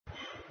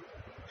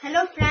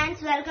Hello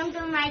friends, welcome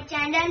to my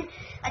channel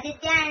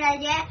Aditya and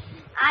Ajay.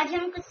 आज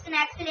हम कुछ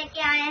स्नैक्स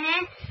लेके आए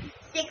हैं।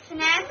 6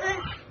 स्नैक,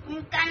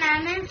 उनका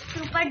नाम है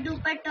super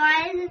duper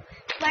toys,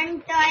 fun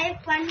toy,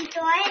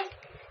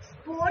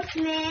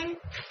 sportsman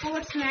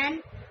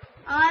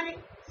और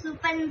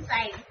सुपर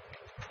इनसाइड।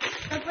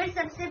 तो फिर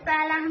सबसे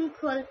पहला हम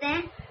खोलते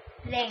हैं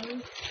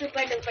रिंग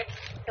सुपर डुपर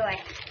टॉय।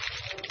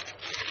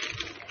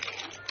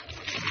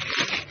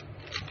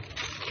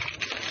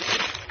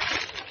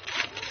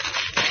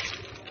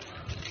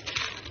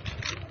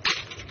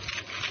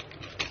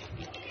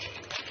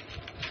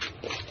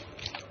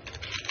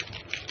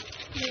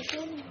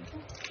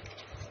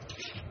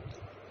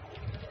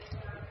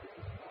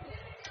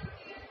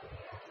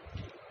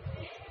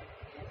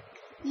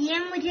 ये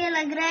मुझे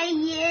लग रहा है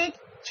ये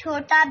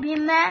छोटा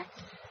भीम है।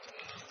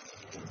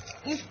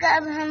 इसका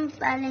अब हम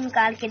पहले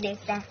निकाल के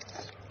देखते हैं।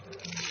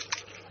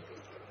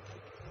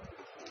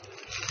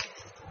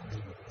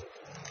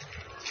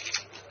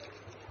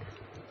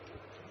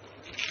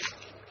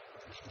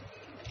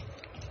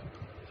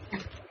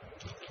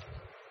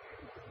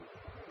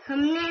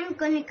 हमने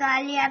इनको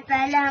निकाल लिया।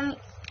 पहले हम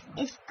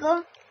इसको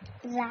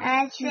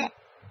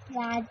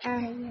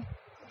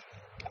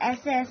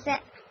ऐसे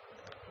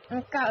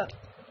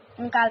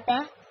निकालते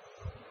हैं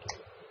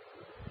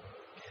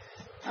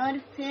और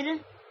फिर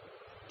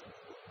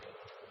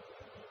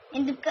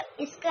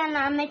इसका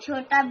नाम है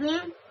छोटा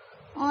भीम।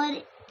 और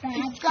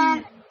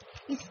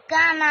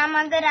इसका नाम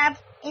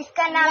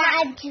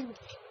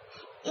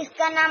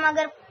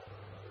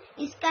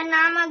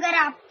अगर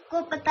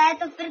आपको पता है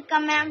तो फिर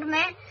कमेंट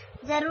में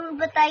जरूर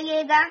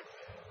बताइएगा।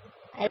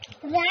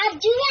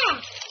 राजू है।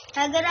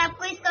 अगर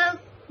आपको इसका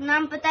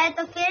नाम पता है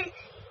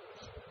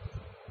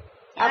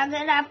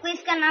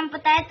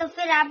तो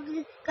फिर आप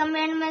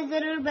कमेंट में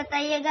जरूर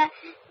बताइएगा।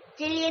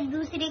 चलिए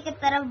दूसरी की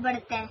तरफ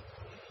बढ़ते हैं।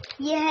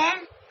 ये है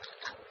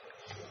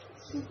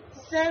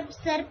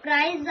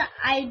सरप्राइज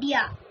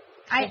आइडिया,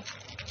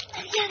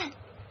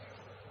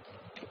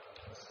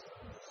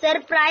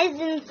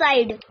 सरप्राइज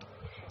इनसाइड।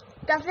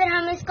 तो फिर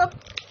हम इसको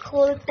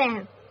खोलते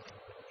हैं।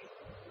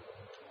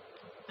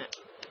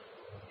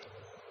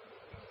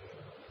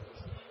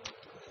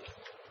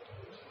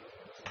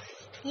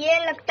 ये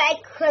लगता है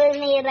खुल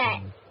नहीं रहा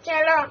है।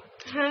 चलो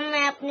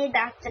मैं अपनी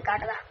दांत से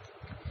काट रहा।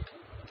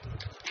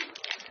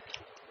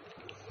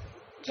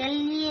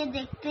 चलिए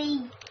देखते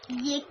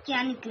ये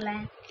क्या निकला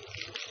है।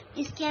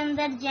 इसके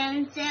अंदर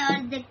जेम्स है और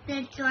देखते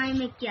हैं टॉय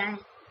में क्या है।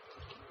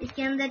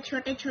 इसके अंदर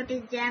छोटे छोटे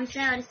जेम्स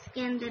है और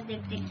इसके अंदर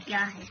देखते हैं क्या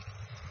है।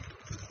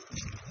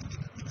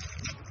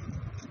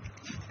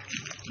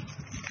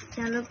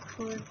 चलो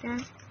खोलते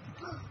हैं।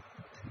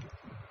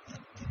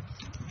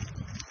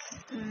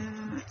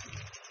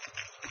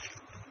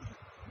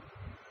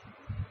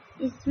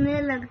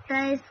 इसमें लगता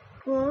है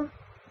इसको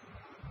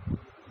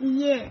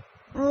ये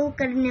वो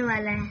करने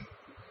वाला है।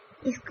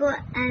 इसको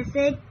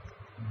ऐसे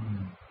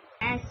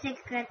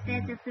करते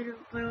हैं तो फिर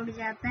ऊपर उड़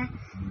जाता है।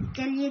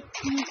 चलिए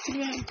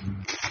तीसरे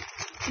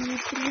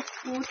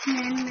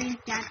स्पोर्ट्समैन में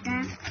जाता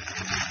है।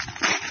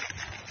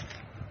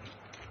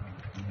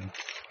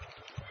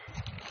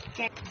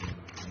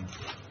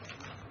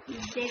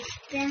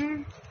 देखते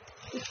हैं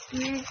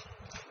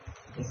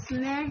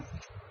इसमें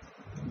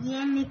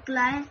ये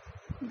निकला है।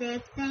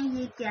 देखते हैं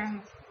ये क्या है।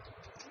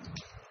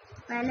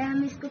 पहले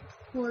हम इसको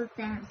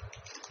खोलते हैं।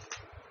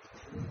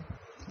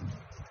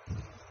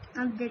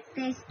 अब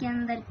देखते हैं इसके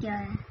अंदर क्या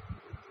है।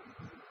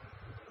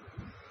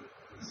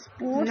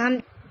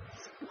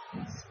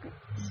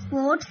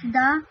 Sports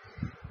the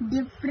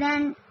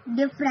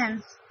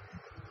difference.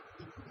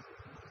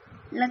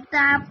 लगता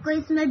है आपको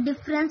इसमें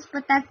डिफरेंस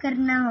पता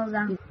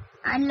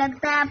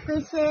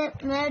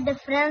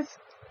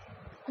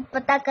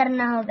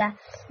करना होगा।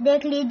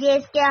 देख लीजिए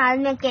इसके हाथ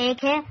में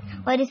केक है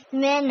और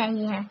इसमें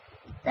नहीं है।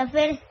 तो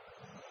फिर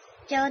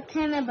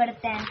चौथे में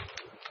बढ़ते हैं।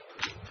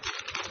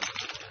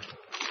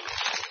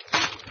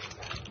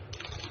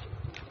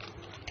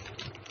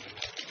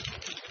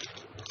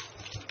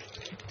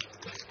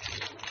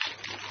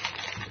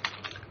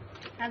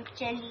 अब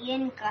चलिए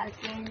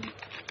निकालते हैं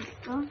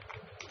इसको।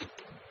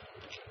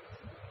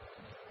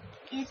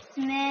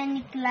 इसमें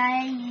निकला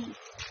है ये।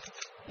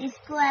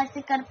 इसको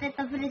ऐसे करते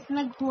तो फिर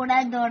इसमें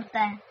घोड़ा दौड़ता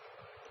है।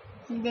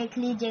 देख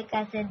लीजिए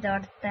कैसे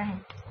दौड़ता है।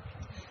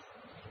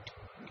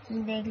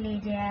 देख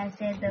लीजिए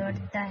ऐसे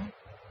दौड़ता है,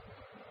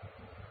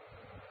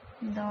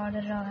 दौड़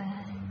रहा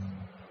है।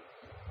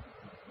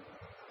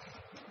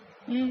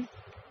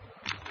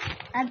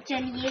 अब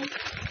चलिए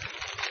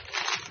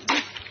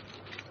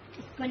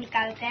इसको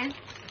निकालते हैं।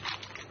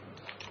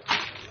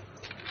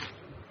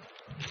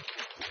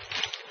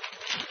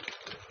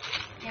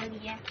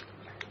 चलिए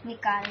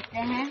निकालते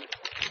हैं।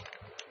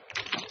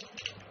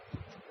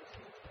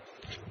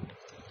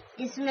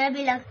 इसमें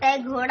भी लगता है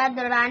घोड़ा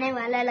दौड़ाने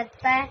वाला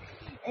लगता है।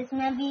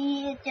 इसमें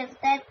भी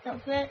चलता है तो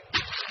फिर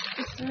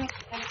इसमें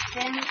करते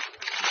हैं।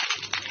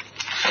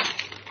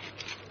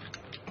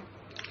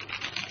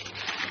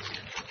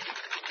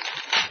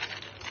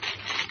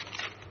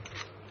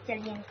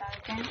 चलिए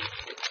निकालते हैं।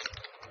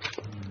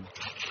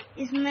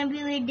 इसमें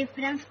भी वही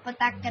डिफरेंस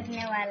पता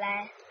करने वाला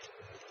है।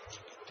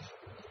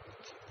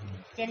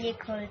 चलिए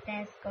खोलते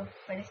हैं इसको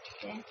फिर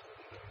से।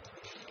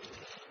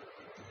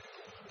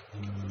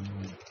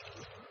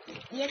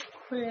 ये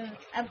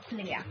अब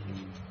खुल गया।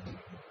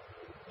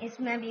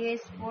 इसमें भी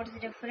स्पोर्ट्स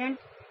डिफरेंट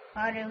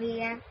और भी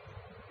है,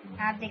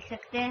 आप देख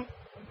सकते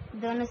हैं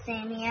दोनों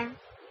सेम ही है।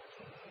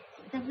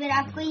 तो फिर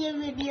आपको ये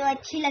वीडियो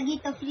अच्छी लगी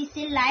तो प्लीज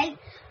से लाइक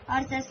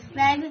और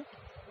सब्सक्राइब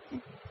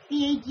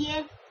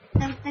कीजिए।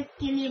 तब तक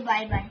के लिए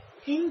बाय बाय।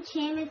 इन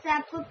 6 में से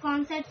आपको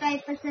कौन सा टॉय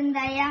पसंद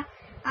आया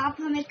आप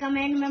हमें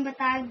कमेंट में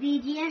बता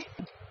दीजिए।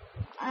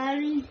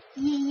 और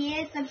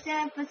ये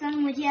सबसे पसंद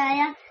मुझे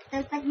आया,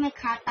 तब तक मैं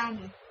खाता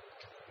हूँ।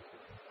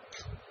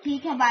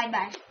 ठीक है, बाय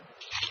बाय।